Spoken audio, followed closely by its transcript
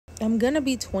I'm gonna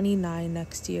be 29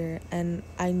 next year, and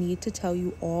I need to tell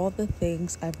you all the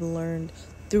things I've learned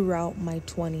throughout my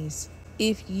 20s.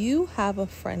 If you have a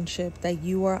friendship that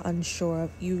you are unsure of,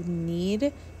 you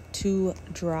need to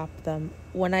drop them.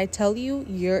 When I tell you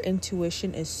your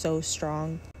intuition is so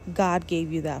strong, God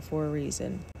gave you that for a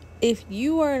reason. If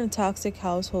you are in a toxic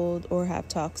household or have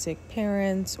toxic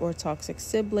parents or toxic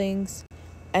siblings,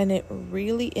 and it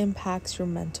really impacts your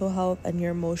mental health and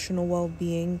your emotional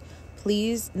well-being,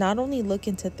 please not only look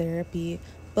into therapy,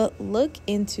 but look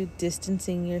into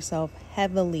distancing yourself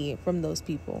heavily from those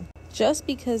people. Just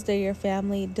because they're your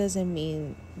family doesn't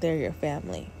mean they're your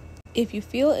family. If you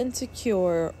feel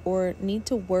insecure or need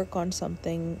to work on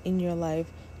something in your life,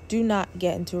 do not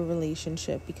get into a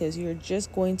relationship because you're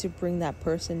just going to bring that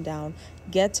person down.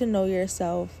 Get to know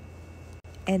yourself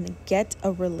and get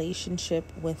a relationship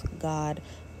with God.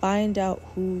 Find out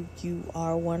who you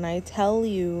are. When I tell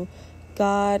you,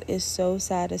 God is so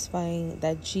satisfying,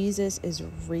 that Jesus is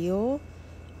real,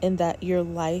 and that your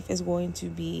life is going to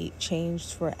be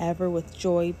changed forever with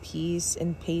joy, peace,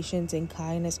 and patience and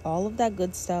kindness, all of that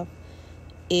good stuff,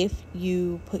 if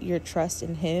you put your trust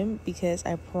in Him. Because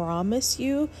I promise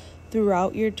you,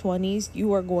 throughout your 20s,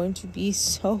 you are going to be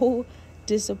so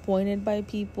disappointed by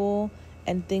people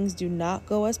and things do not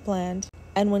go as planned.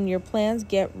 And when your plans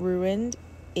get ruined,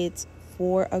 it's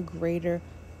for a greater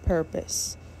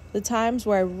purpose. The times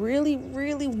where I really,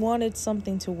 really wanted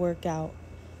something to work out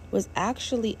was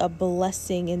actually a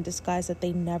blessing in disguise that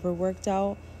they never worked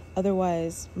out.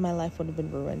 Otherwise, my life would have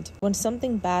been ruined. When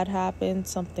something bad happens,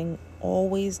 something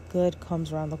always good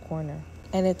comes around the corner.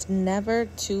 And it's never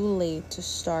too late to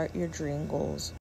start your dream goals.